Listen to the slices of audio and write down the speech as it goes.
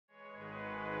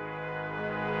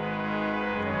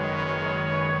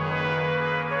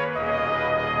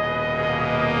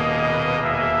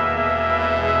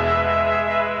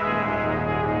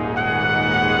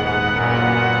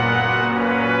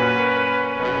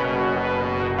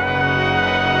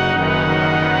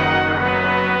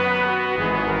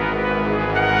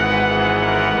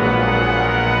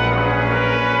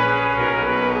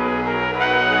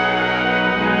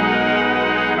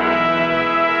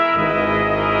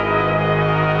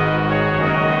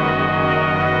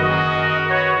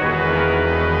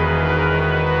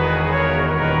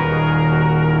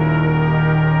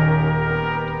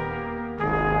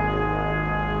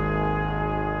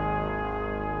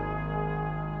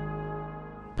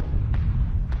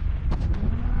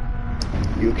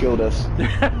You killed us.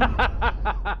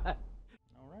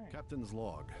 Captain's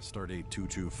log, Stardate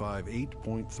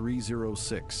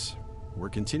 2258.306. We're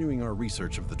continuing our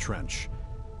research of the trench.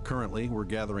 Currently, we're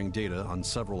gathering data on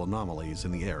several anomalies in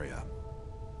the area.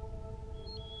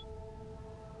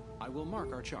 I will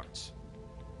mark our charts.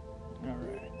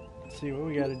 Alright. Let's see what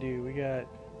we gotta do. We gotta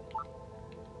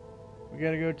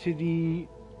go to the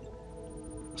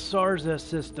Sarza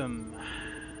system.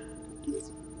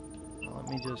 Let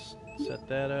me just set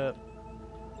that up.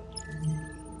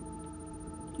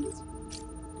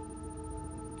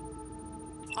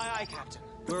 Aye, aye, Captain.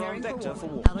 We're on Preparing vector for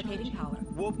warp. Allocating power.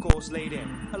 Warp course laid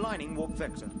in. Aligning warp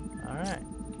vector. Alright.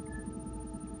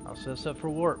 I'll set us up for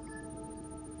warp.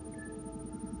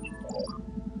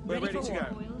 We're ready to go.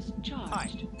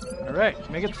 Charged. Alright,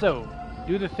 make it so.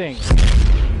 Do the thing.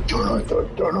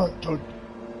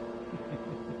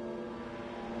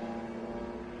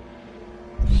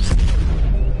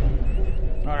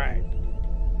 Alright.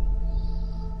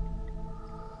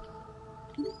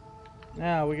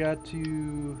 Now we got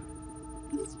to...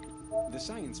 The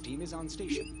science team is on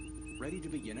station. Ready to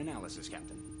begin analysis,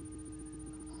 Captain.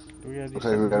 We gotta do Looks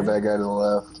like we got a bad guy to the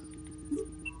left.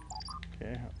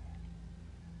 Okay.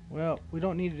 Well, we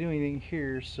don't need to do anything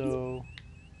here, so...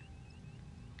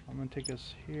 I'm gonna take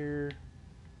us here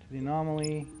to the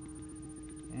anomaly.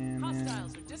 And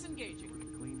Hostiles are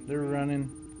disengaging. they're running.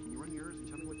 Can you run yours and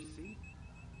tell me what you see?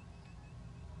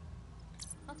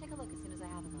 I'll take a look as soon as I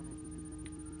have a moment.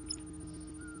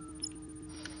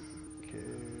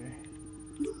 Okay.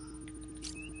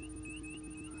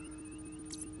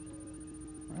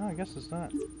 Well, I guess it's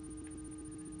not.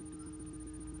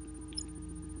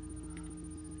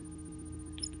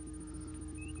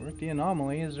 We're at the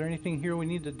anomaly. Is there anything here we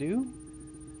need to do?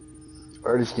 I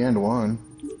already scanned one.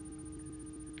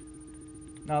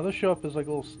 No, they'll show up as like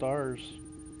little stars.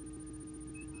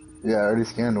 Yeah, I already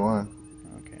scanned one.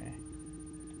 Okay.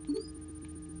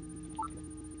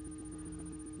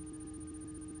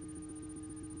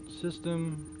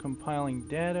 System compiling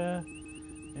data.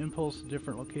 Impulse to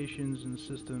different locations in the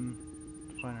system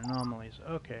to find anomalies.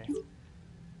 Okay.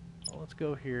 Well, let's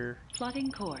go here.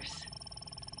 Plotting course.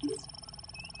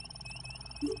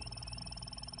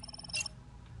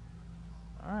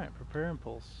 Alright, prepare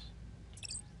impulse.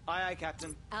 Aye, aye,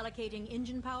 Captain. Allocating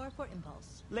engine power for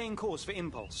impulse. Laying course for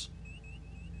impulse.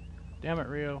 Damn it,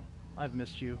 Rio. I've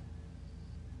missed you.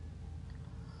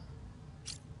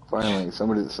 Finally,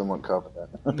 someone copied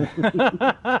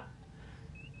that.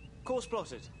 Course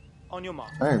plotted. On your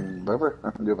mark. Hey, Bubber,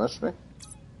 good message to me.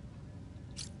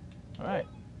 Alright,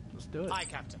 let's do it. Aye,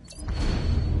 Captain.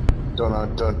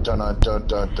 Dun dun dun dun dun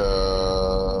dun dun.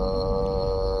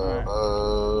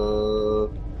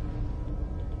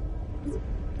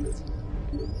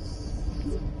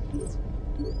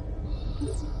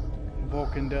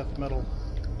 Vulcan death metal.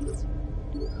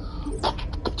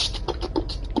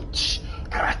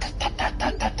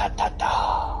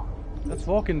 That's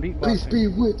Vulcan beatboxing. Peace be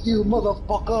with you,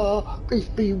 motherfucker. Peace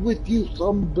be with you,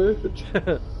 some bitch.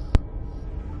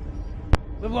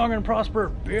 Live long and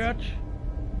prosper, bitch.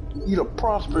 Eat a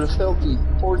prosperous, healthy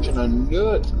fortune of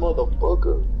nuts,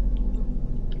 motherfucker.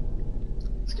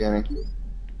 Scanning.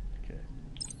 Okay.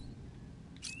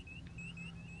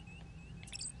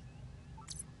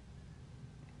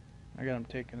 I got him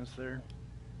taking us there.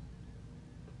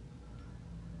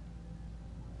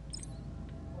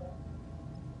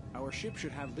 Our ship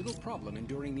should have little problem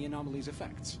enduring the anomaly's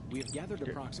effects. We have gathered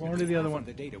Okay, approximately to the other half one. of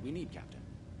the data we need, Captain.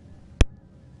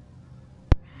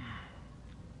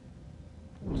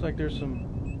 Looks like there's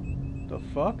some... The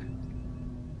fuck?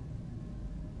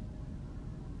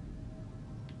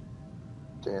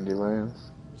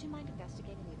 Dandelions. Would you mind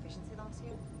investigating the efficiency loss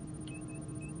here?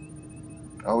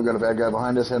 Oh, we got a bad guy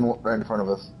behind us and right in front of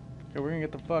us. Okay, we're gonna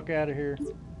get the fuck out of here.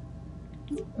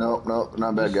 No, no,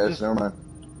 not bad guys. Never mind.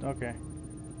 Okay.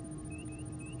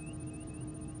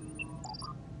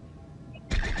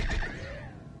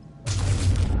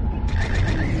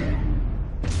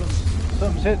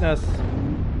 Something's hitting us.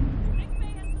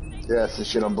 Yeah, it's the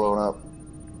shit I'm blowing up.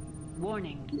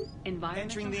 Warning. Entering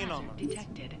Environmental the hazard anomaly.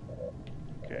 detected.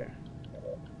 Okay.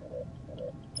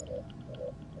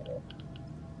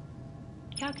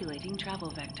 Calculating travel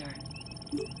vector.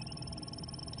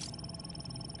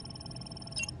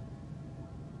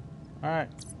 Alright.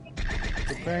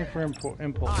 Preparing for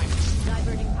impulse. Aye.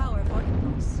 Diverting power for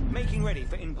impulse. Making ready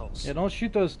for impulse. Yeah, don't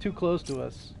shoot those too close to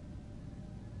us.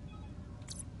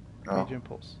 Oh. Range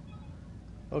impulse.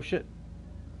 Oh shit.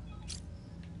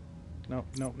 No,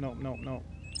 no, no, no, no.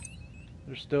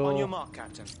 There's still... On your mark,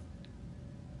 Captain.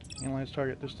 Analyze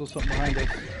target. There's still something behind us.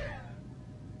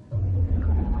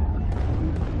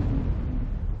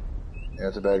 Yeah,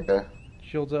 it's a bad guy.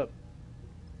 Shields up.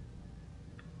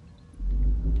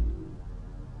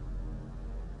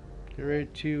 Get ready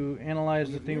to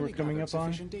analyze the thing we're coming up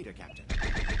on. Sufficient data, Captain.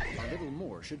 A little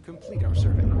more should complete our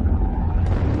survey.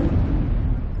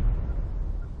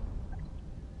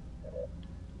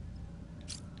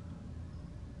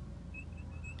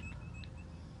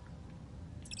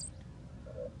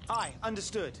 Aye,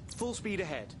 understood. Full speed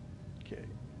ahead. Okay.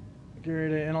 Get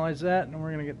ready to analyze that, and we're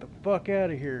gonna get the fuck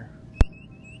out of here.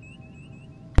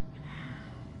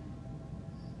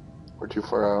 We're too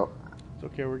far out. It's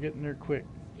okay, we're getting there quick.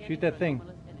 Shoot that thing.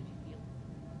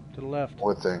 To the left.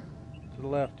 What thing? To the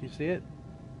left. Do you see it?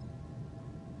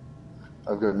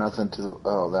 I've got nothing to...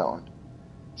 Oh, that one.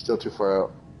 Still too far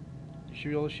out. You should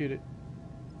be able to shoot it.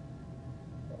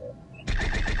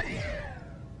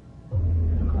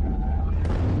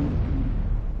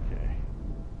 Okay.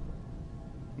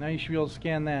 Now you should be able to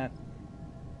scan that.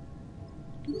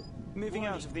 Moving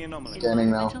out of the anomaly. Scanning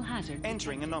now. Environmental hazard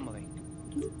Entering anomaly.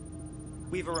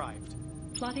 We've arrived.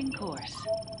 plotting course.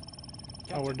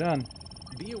 Oh, we're done.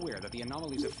 Be aware that the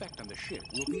anomaly's effect on the ship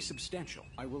will be substantial.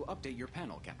 I will update your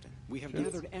panel, Captain. We have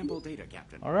gathered ample data,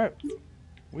 Captain. All right.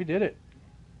 We did it.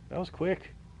 That was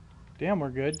quick. Damn, we're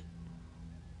good.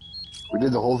 We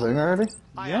did the whole thing already?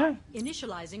 Yeah.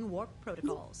 Initializing warp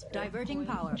protocols. Diverting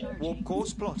power. Warp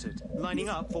course plotted. Lining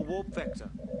up for warp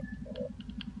vector.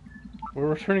 We're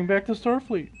returning back to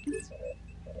Starfleet.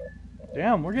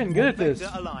 Damn, we're getting good at this.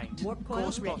 Vector aligned. Warp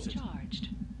coils Course ready. plotted. Charged.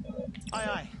 Aye,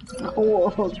 aye.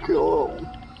 Oh, kill him.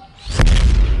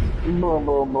 Blah,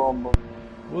 blah, blah, blah.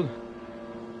 Well,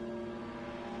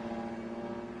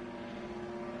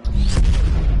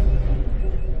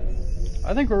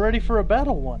 I think we're ready for a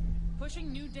battle one.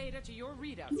 Pushing new data to your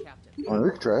readout, Captain. Well,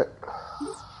 we can try it.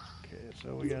 Okay,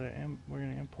 so we got we're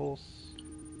gonna impulse.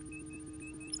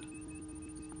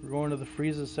 We're going to the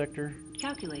Frieza sector.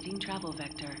 Calculating travel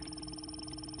vector.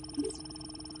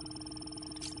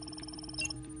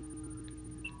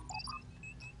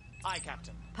 Aye,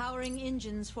 Captain. Powering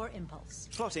engines for impulse.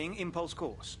 Plotting impulse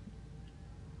course.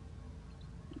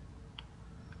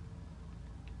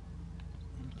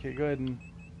 Okay, go ahead and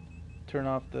turn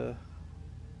off the.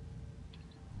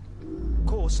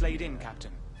 Course laid in,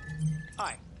 Captain.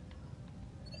 Aye.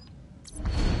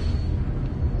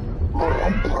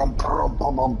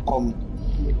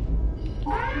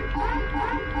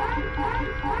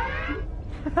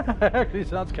 Actually,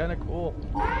 sounds kind of cool.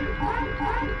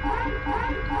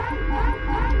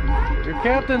 Your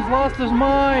captain's lost his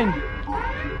mind.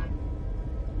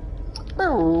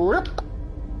 Rip.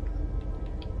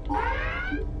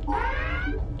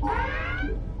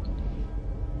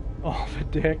 Oh, the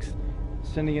dicks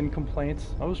sending in complaints.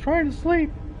 I was trying to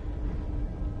sleep.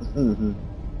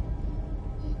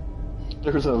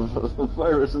 There's a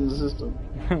virus in the system.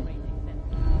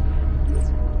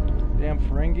 Damn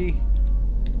Ferengi.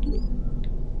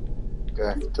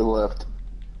 Okay, to the left.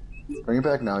 Bring it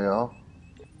back now, y'all.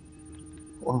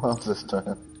 What else this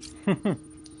time? Aye,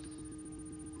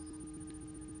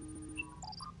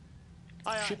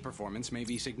 aye. Ship performance may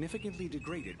be significantly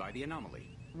degraded by the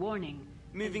anomaly. Warning.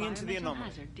 Moving into the Environmental anomaly.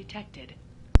 hazard detected.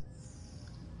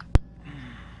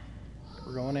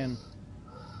 We're going in.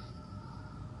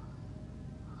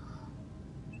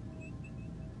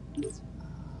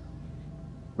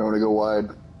 I want to go wide.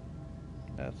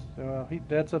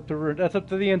 That's up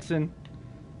to the ensign.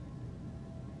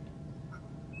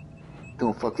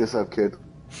 Don't fuck this up, kid.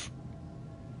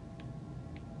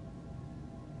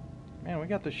 Man, we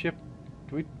got the ship.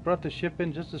 We brought the ship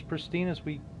in just as pristine as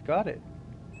we got it.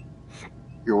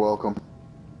 You're welcome.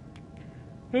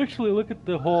 Actually, look at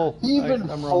the hole. He even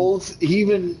I'm wrong. folds. He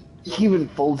even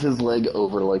folds his leg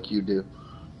over like you do.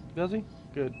 Does he?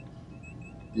 Good.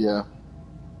 Yeah.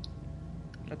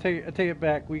 I take it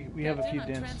back. We have a few Captain, I'm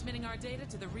dents. transmitting our data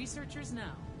to the researchers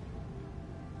now.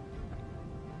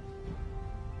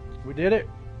 We did it.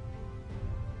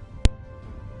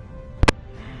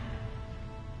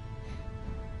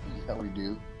 Yeah, we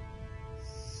do.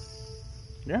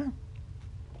 Yeah.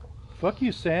 Fuck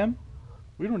you, Sam.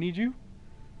 We don't need you.